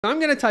I'm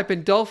going to type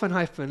in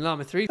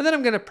dolphin-llama3 and then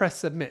I'm going to press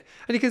submit.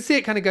 And you can see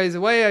it kind of goes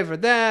away over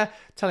there,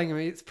 telling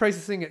me it's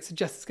processing. It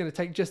suggests it's going to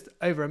take just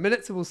over a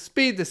minute. So we'll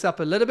speed this up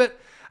a little bit.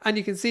 And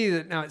you can see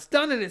that now it's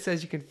done and it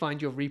says you can find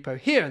your repo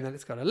here, and then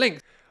it's got a link.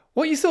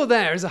 What you saw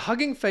there is a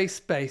Hugging Face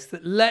space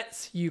that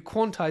lets you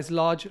quantize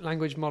large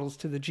language models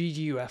to the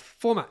gguf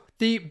format.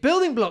 The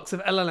building blocks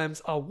of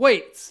LLMs are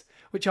weights,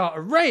 which are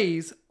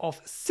arrays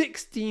of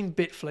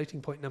 16-bit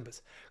floating point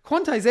numbers.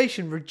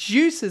 Quantization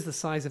reduces the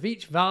size of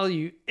each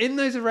value in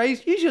those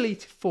arrays, usually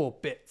to 4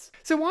 bits.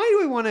 So why do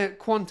we want to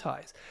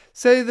quantize?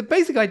 So the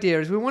basic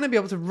idea is we want to be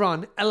able to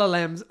run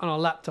LLMs on our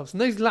laptops,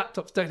 and those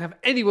laptops don't have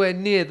anywhere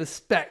near the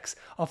specs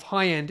of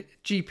high-end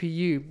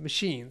GPU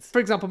machines. For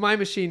example, my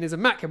machine is a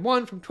Mac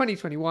M1 from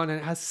 2021,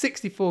 and it has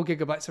 64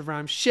 gigabytes of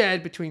RAM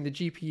shared between the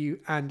GPU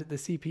and the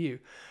CPU.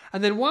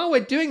 And then while we're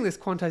doing this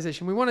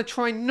quantization, we want to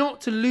try not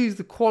to lose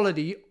the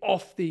quality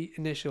of the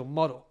initial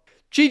model.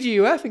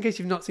 gguf, in case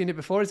you've not seen it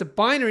before, is a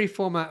binary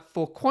format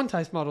for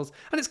quantized models,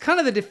 and it's kind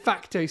of the de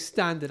facto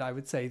standard, I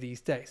would say, these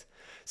days.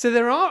 So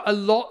there are a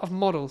lot of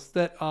models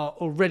that are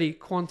already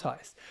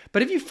quantized.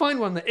 But if you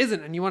find one that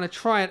isn't and you want to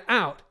try it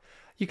out,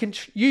 you can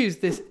use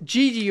this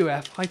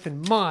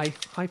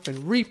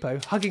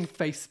gguf-my-repo Hugging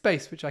Face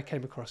space, which I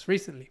came across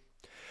recently.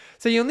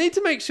 So you'll need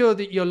to make sure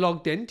that you're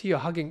logged in to your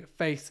Hugging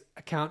Face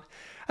account.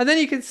 And then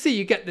you can see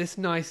you get this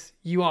nice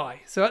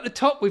UI. So at the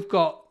top, we've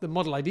got the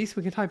model ID. So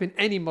we can type in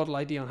any model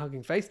ID on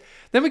Hugging Face.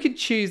 Then we can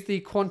choose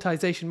the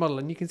quantization model.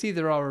 And you can see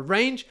there are a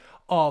range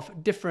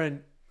of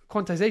different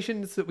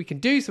quantizations that we can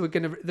do. So we're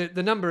going to,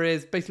 the number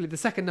is basically, the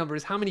second number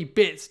is how many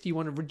bits do you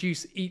want to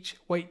reduce each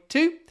weight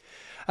to?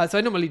 So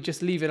I normally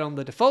just leave it on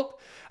the default.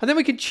 And then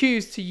we can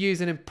choose to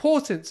use an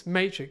importance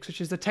matrix,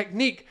 which is a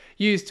technique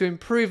used to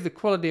improve the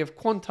quality of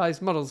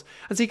quantized models.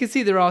 And so you can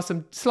see there are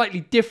some slightly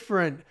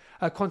different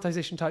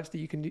quantization types that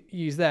you can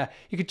use there.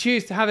 You could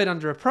choose to have it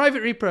under a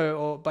private repo,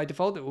 or by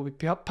default it will be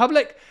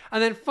public.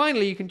 And then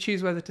finally you can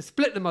choose whether to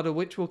split the model,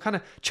 which will kind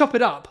of chop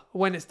it up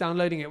when it's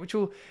downloading it, which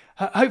will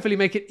hopefully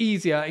make it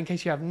easier in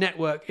case you have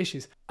network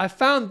issues. I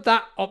found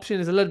that option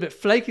is a little bit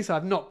flaky, so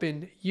I've not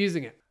been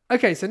using it.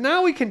 Okay, so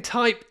now we can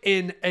type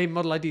in a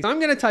model ID. So I'm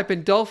going to type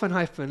in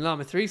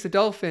dolphin-llama3. So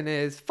dolphin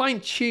is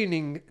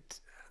fine-tuning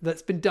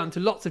that's been done to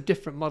lots of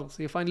different models.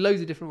 So you'll find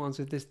loads of different ones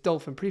with this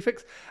dolphin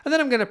prefix. And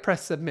then I'm going to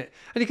press submit.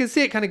 And you can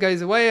see it kind of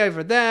goes away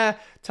over there,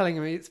 telling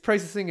me it's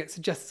processing. It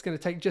suggests it's going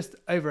to take just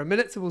over a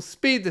minute. So we'll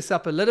speed this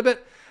up a little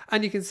bit.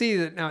 And you can see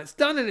that now it's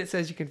done and it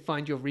says you can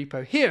find your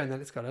repo here, and then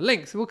it's got a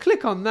link. So we'll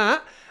click on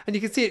that and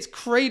you can see it's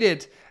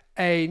created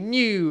a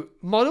new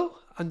model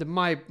under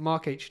my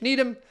Mark H.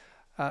 Needham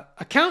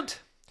account.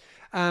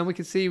 And we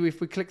can see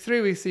if we click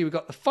through, we see we've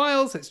got the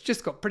files. It's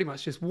just got pretty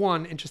much just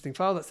one interesting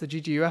file. That's the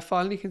gguf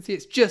file. And you can see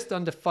it's just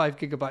under 5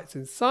 gigabytes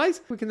in size.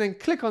 We can then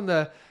click on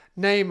the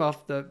name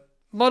of the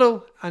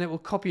model and it will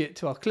copy it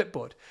to our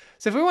clipboard.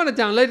 So if we want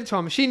to download it to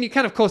our machine, you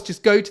can of course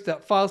just go to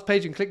that files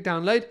page and click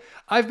download.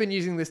 I've been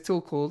using this tool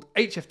called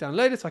HF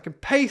Downloader, so I can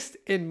paste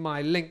in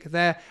my link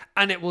there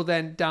and it will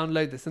then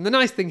download this. And the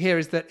nice thing here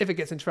is that if it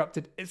gets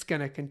interrupted, it's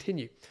going to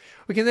continue.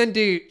 We can then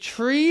do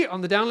tree on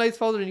the downloads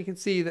folder and you can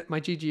see that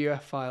my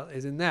gguf file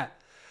is in there.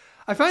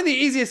 I find the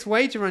easiest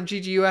way to run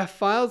gguf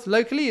files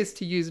locally is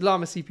to use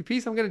llama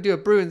CPP. So I'm going to do a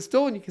brew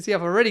install and you can see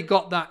I've already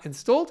got that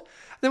installed.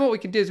 And then what we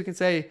can do is we can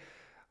say,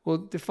 we'll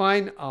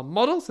define our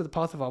model, so the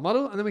path of our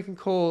model, and then we can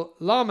call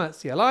llama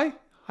CLI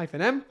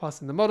 -m,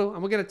 pass in the model,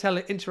 and we're going to tell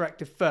it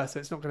interactive first, so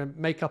it's not going to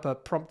make up a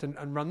prompt and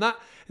run that.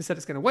 Instead,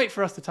 it's going to wait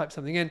for us to type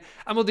something in,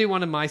 and we'll do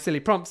one of my silly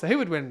prompts. So who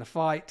would win in a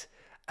fight,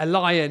 a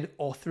lion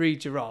or 3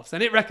 giraffes?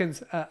 And it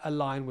reckons a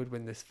lion would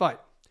win this fight.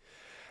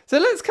 So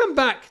let's come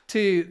back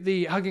to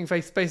the Hugging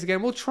Face space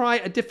again. We'll try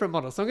a different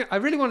model. So I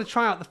really want to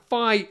try out the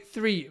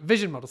Phi-3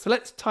 vision model. So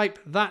let's type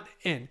that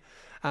in.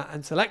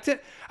 And select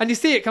it. And you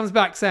see it comes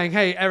back saying,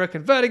 hey, error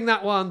converting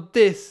that one.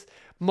 This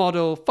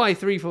model,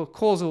 Phi-3 for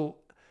causal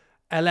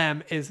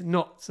LM, is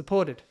not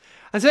supported.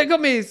 And so it got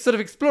me sort of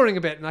exploring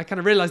a bit, and I kind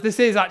of realized this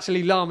is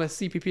actually llama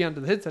CPP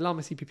under the hood. So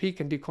llama CPP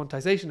can do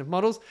quantization of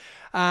models.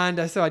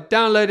 And so I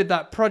downloaded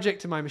that project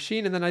to my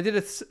machine, and then I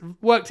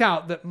worked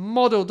out that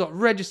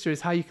model.register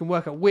is how you can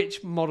work out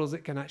which models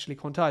it can actually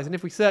quantize. And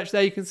if we search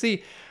there, you can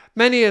see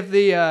many of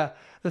the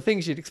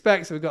things you'd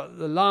expect. So we've got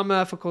the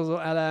llama for causal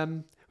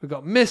LM. We've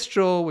got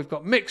Mistral, we've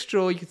got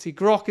Mixtral, you can see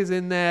Grok is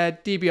in there,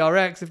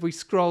 DBRX, if we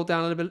scroll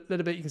down a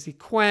little bit, you can see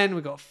Quen,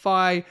 we've got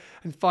Phi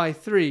and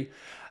Phi-3.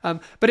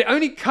 But it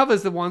only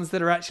covers the ones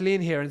that are actually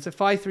in here. And so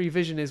Phi-3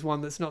 Vision is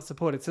one that's not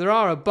supported. So there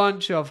are a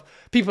bunch of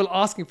people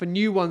asking for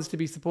new ones to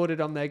be supported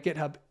on their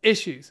GitHub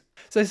issues.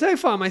 So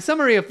far, my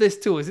summary of this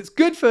tool is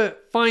it's good for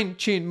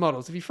fine-tuned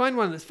models. If you find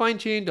one that's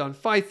fine-tuned on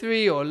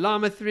Phi-3 or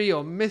Llama 3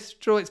 or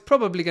Mistral, it's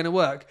probably going to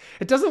work.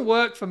 It doesn't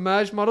work for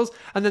merged models.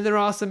 And then there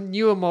are some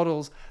newer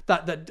models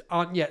that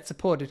aren't yet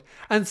supported.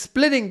 And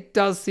splitting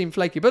does seem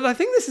flaky. But I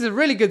think this is a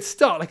really good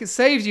start. Like, it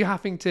saves you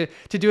having to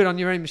do it on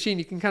your own machine.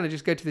 You can kind of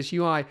just go to this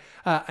UI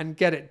and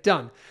get it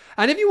done.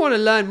 And if you want to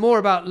learn more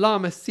about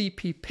llama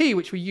CPP,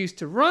 which we use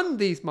to run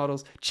these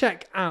models,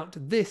 check out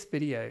this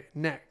video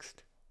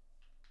next.